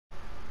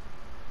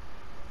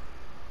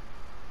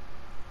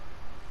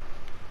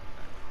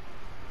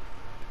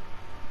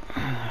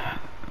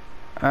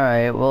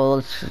Alright, well,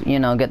 let's,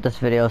 get this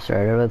video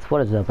started with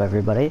what is up,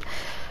 everybody.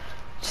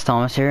 It's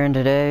Thomas here, and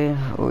today,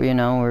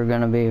 we're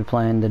gonna be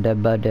playing the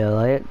Dead by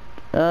Daylight.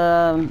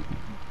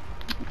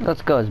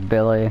 Let's go as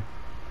Billy.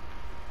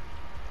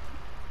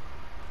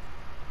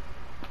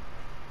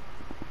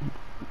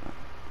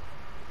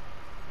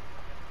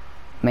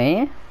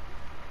 Me?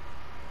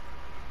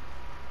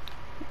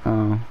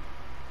 Oh.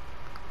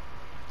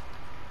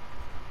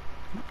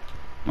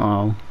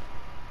 Oh.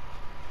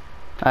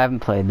 I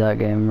haven't played that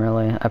game,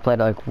 really. I played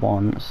like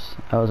once.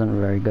 I wasn't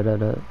very good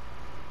at it.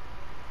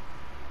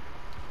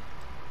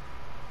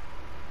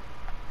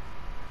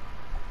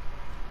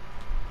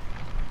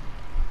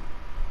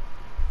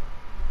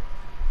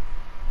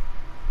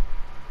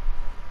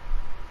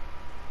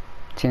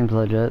 Seems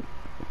legit.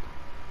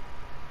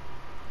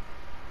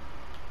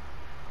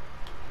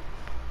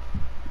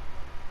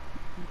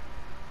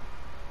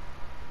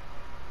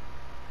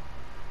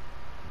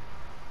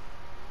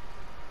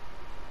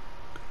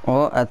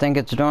 Well, I think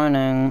it's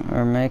joining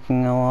or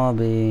making a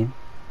lobby.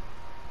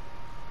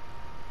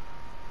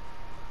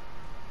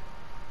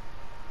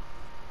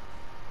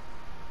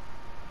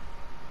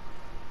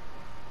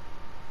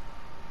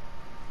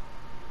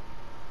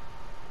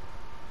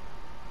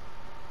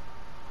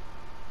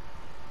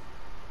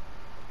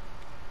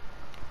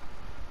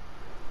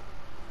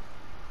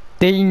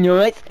 They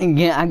nuts!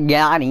 Yeah, I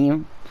got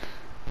him.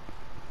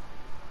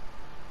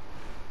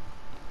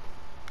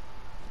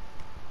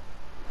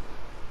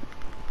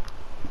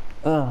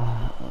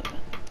 Ugh.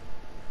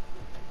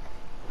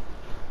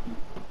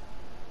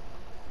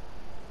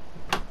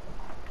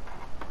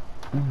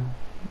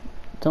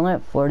 It's only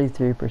at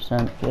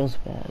 43%. Feels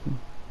bad.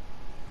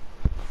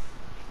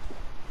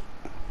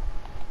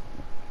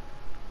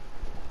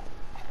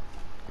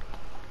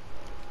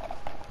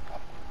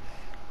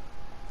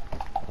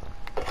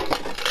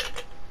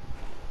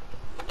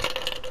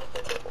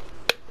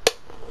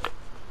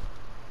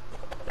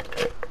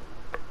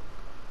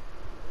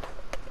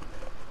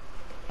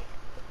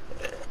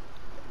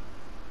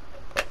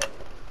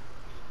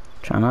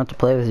 Try not to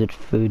play with your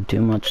food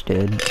too much,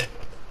 dude.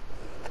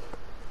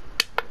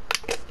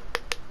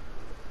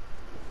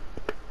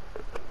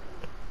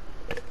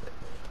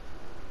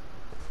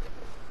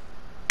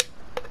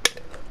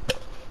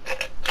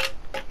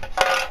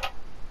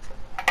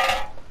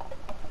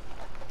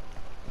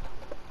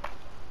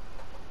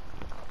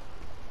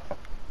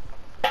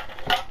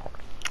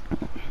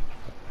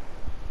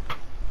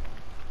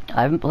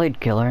 I haven't played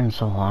Killer in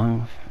so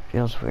long.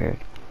 Feels weird.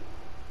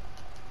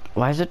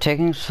 Why is it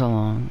taking so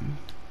long?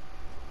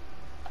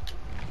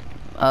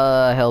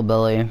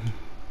 Hillbilly. I'm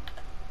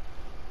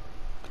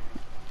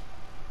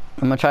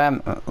gonna try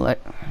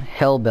like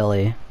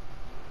Hillbilly.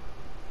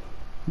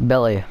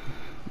 Billy.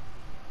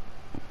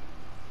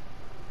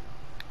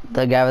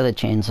 The guy with the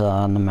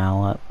chainsaw and the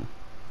mallet.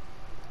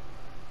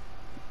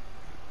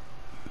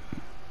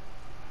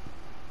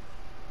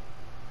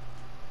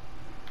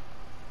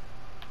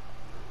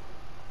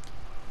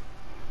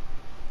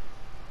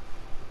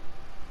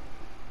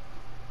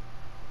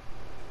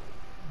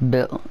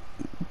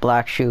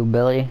 Black Shoe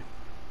Billy.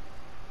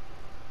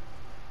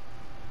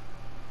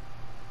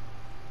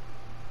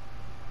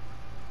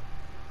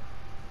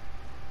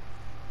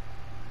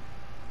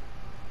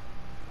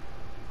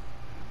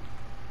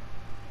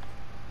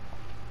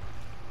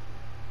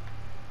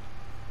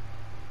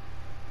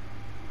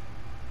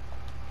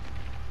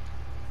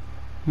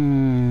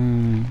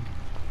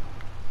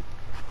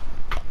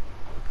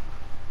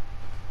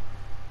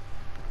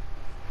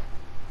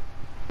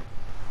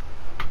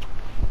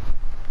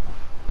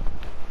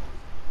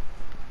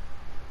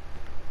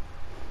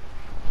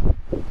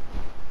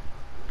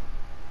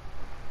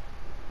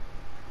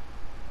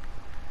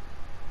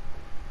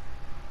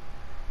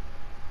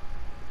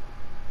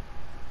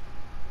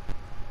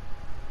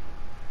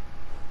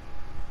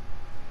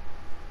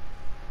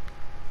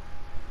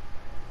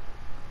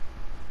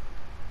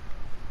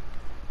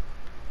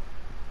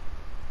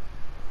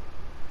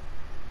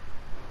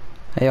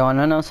 Hey, you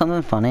wanna know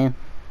something funny?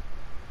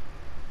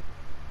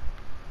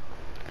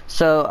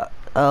 So,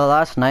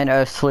 last night I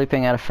was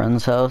sleeping at a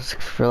friend's house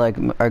for like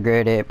our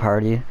grade 8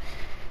 party,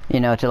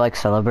 to like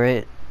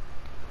celebrate.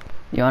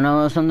 You wanna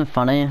know something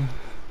funny?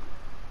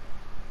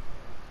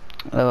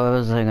 Oh, what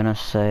was I gonna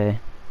say?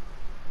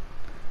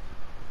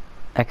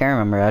 I can't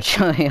remember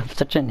actually. I'm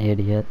such an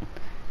idiot.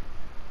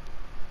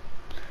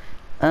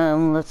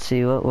 Let's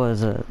see, what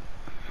was it?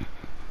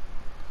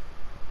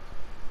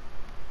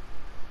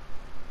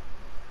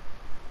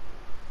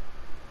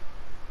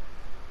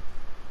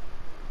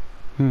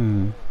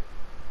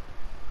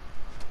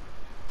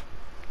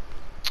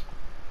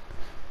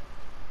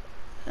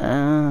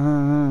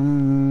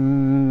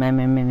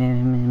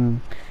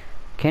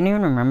 Can't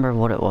even remember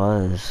what it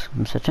was.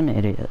 I'm such an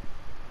idiot.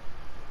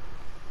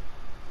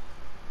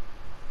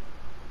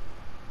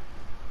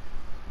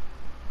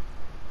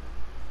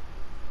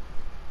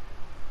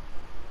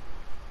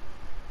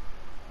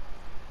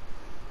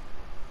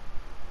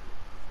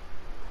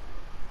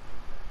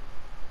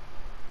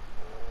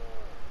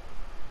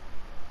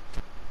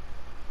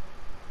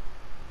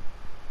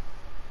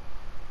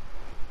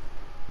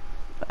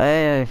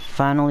 Hey, I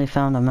finally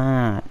found a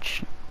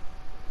match.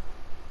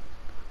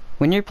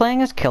 When you're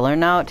playing as killer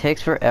now, it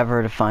takes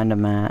forever to find a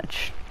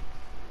match.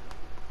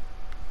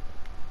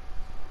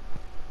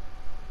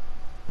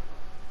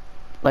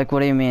 Like,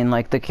 what do you mean?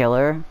 Like the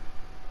killer?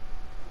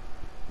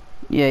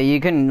 Yeah, you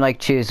can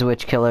like choose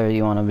which killer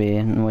you want to be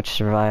and which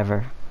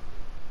survivor.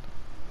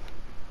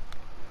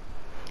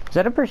 Is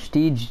that a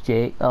prestige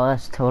Jake? Oh,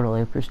 that's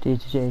totally a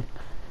prestige Jake.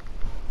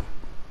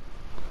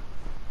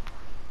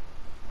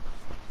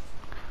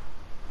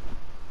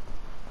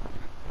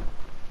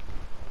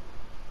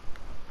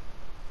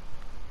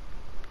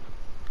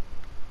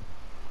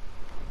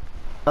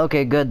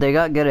 Okay, good. They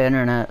got good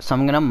internet, so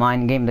I'm gonna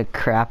mind game the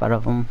crap out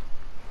of them.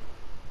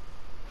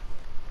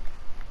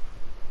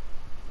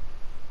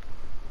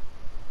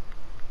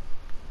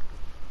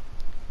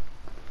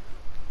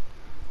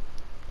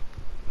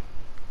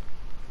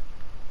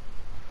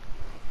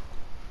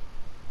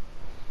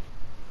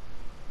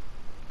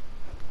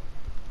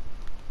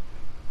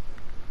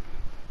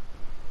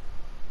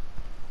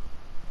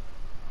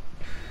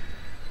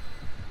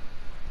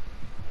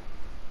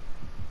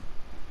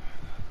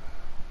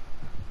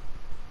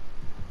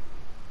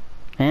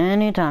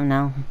 Anytime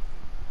now.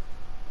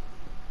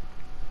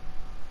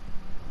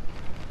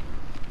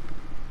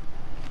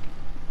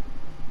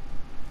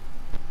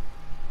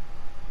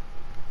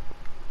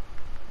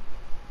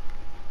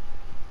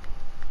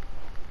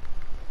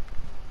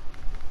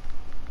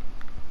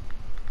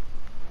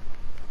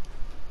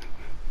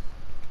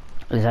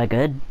 Is that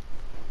good?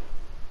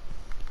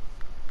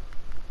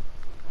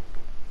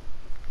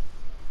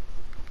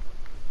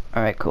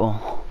 Alright,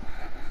 cool.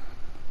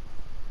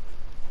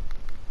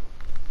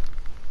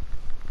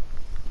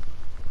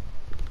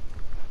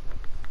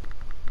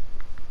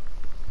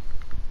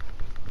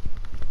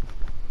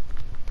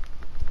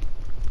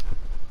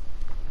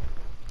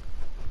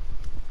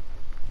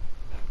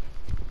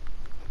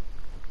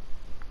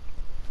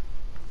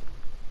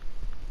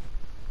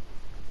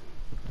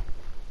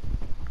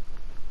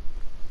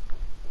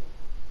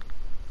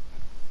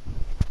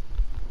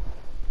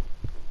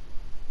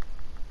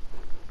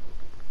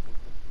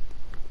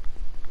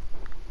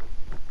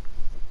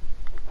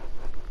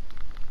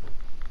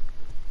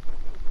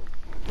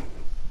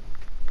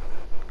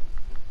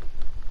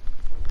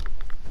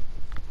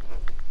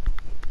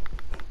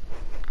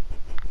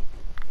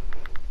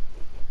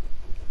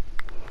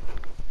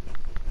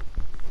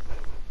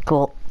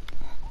 Cool.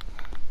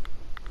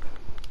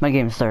 My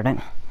game's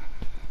starting.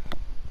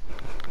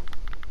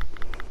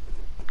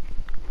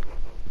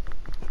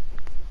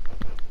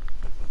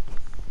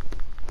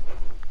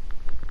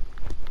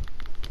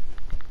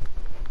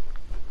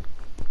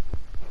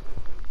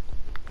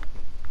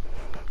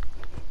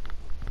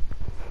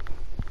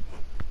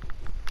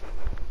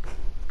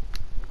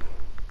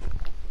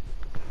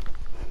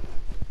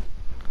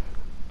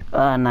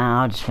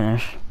 Nah, I'll just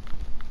finish.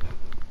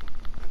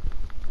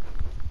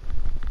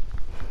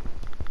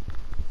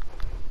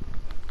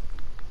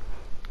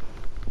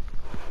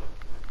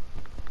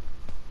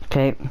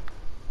 Okay.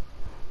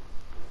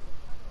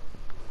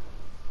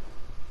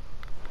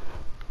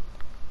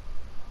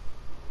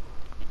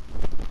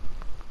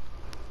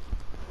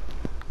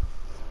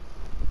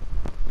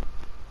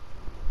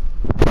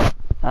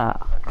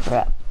 Ah,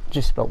 crap.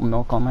 Just spilled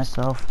milk on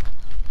myself.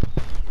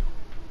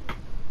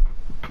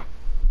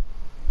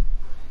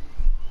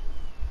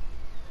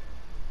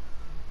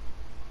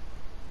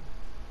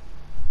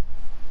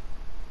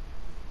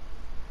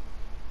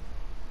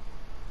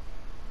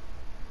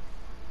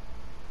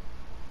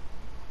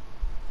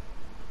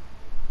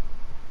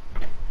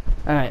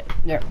 Alright,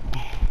 there.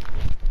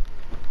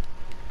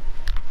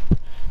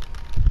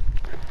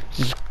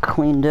 Just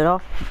cleaned it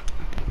off.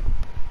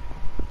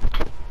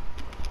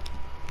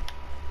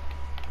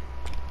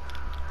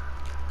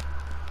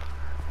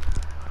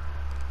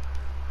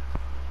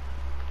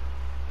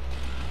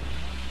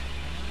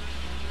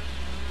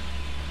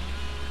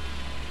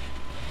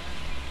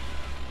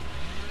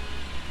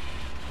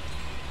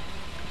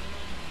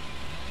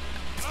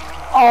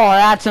 Oh,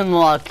 that's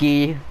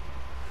unlucky.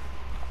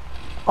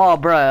 Oh,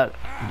 bruh.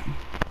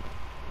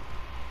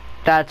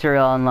 That's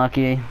real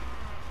unlucky.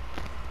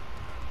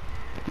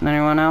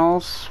 Anyone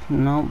else?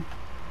 Nope.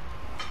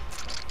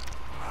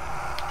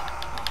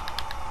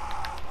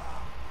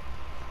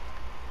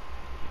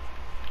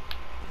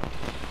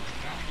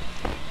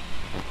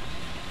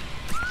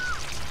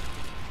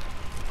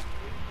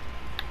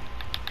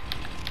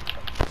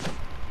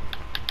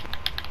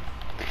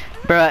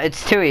 Bruh,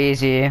 it's too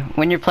easy.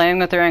 When you're playing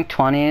with the rank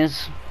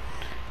 20s,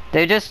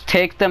 they just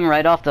take them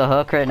right off the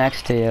hook right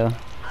next to you.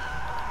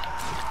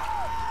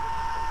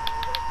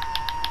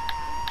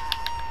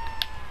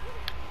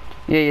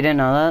 Yeah, you didn't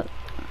know that?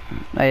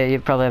 Oh yeah, you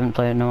probably haven't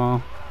played in a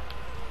while.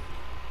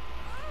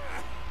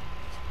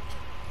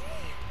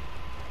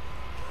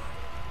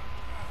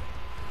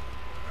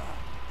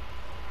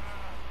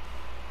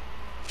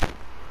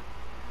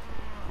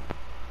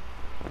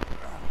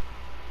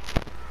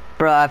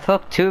 Bro, I've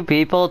hooked 2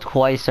 people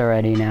twice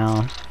already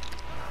now.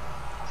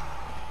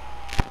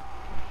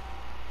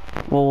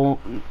 Well,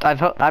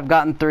 I've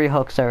gotten 3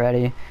 hooks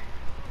already.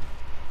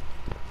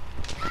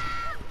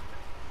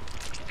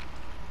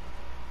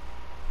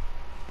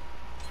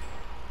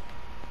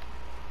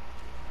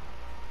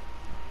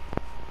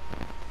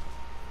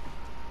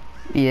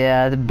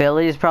 Yeah, the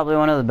Billy's probably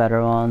one of the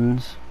better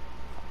ones.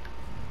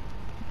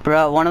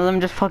 Bro, one of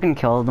them just fucking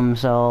killed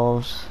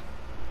themselves.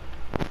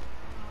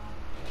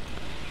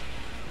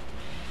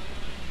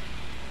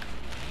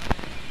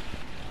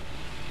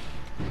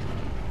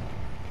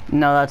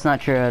 No, that's not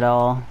true at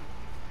all.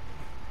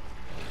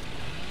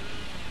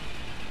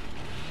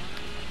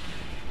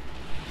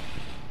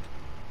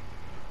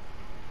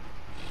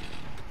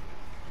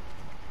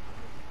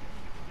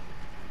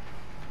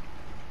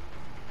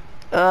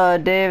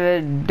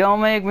 David,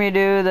 don't make me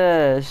do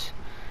this.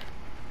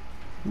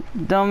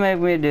 Don't make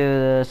me do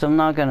this. I'm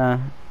not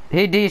gonna.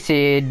 He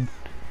DC'd.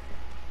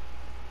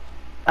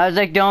 I was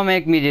like, don't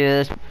make me do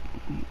this.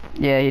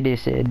 Yeah, he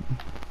DC'd.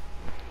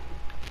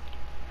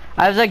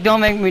 I was like,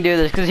 don't make me do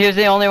this, because he was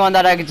the only one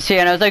that I could see,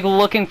 and I was like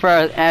looking for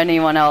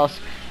anyone else.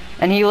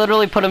 And he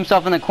literally put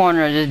himself in the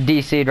corner and just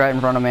DC'd right in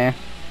front of me.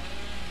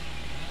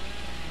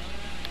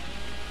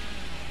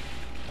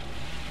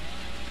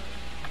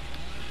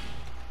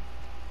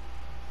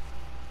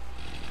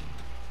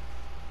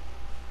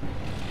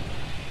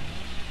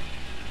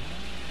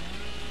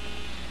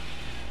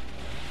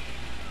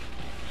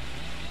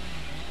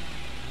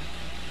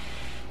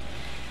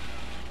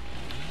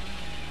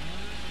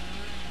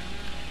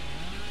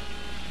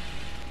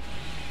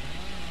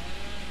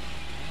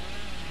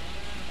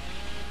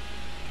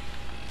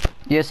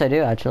 Yes, I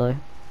do, actually.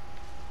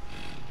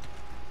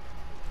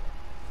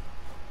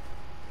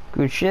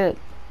 Good shit.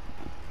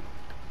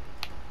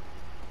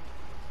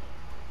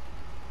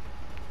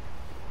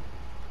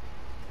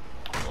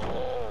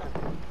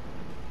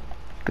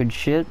 Good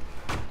shit.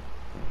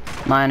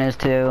 Mine is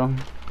too.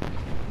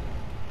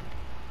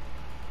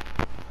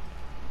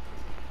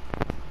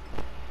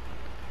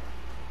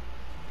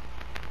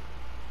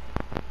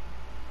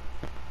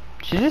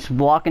 She just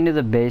walk into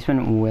the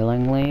basement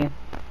willingly.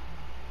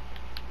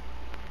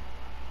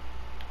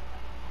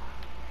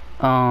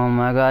 Oh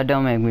my god,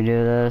 don't make me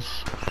do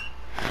this.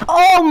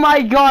 Oh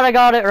my god, I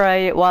got it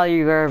right while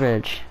you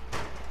garbage.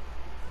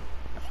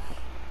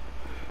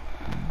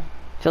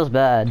 Feels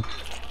bad.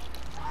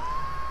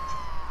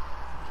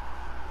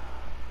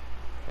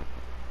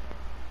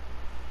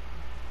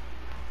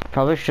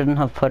 Probably shouldn't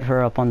have put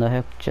her up on the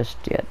hook just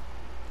yet.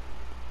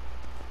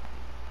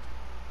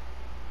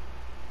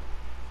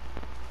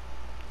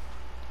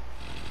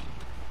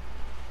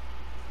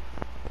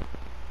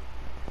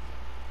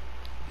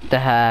 The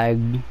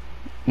hag.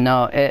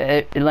 No,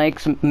 it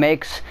like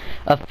makes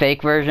a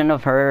fake version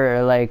of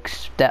her like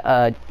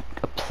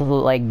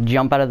like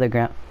jump out of the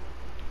ground.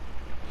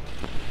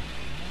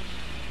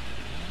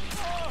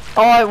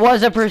 Oh, it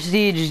was a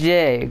prestige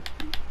dig.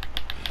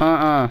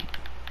 I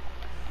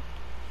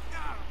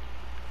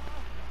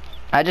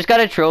just got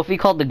a trophy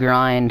called the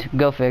grind.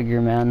 Go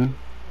figure, man.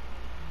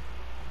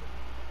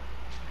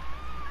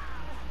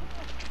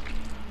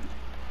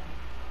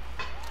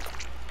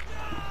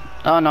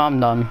 Oh no, I'm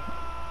done.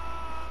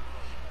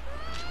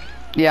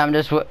 Yeah, I'm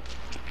just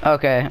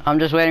okay. I'm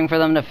just waiting for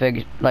them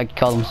to like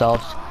kill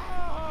themselves.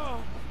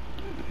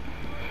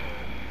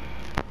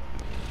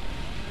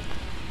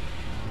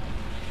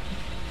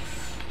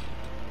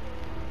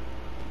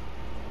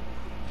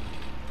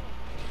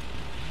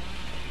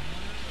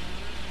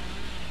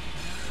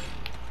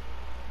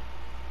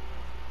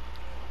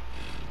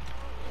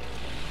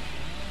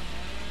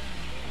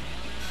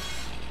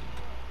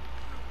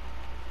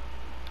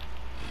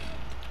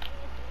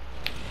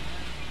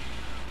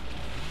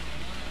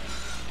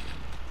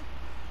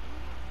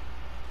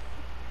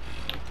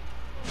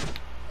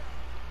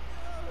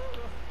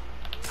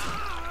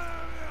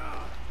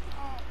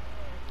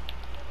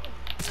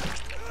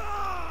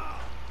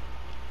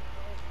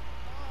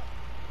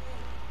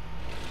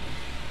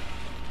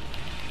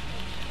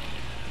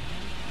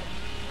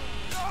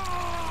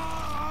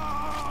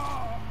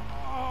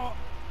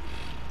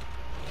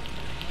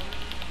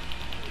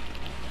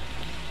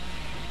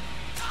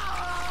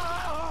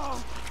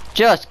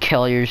 Just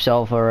kill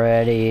yourself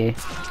already.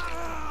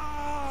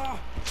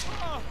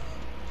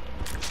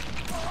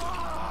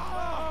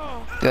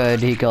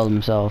 Good, he killed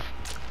himself.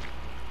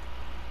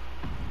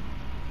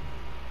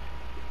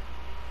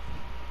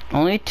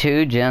 Only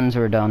 2 gens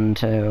were done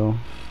too.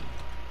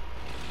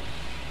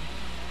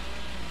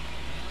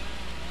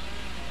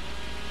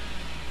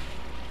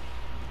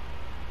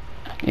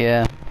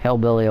 Yeah,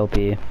 Hellbilly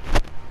OP.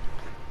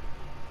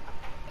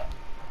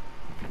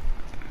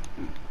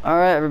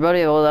 Alright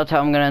everybody, well that's how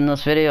I'm gonna end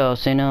this video.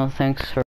 So thanks for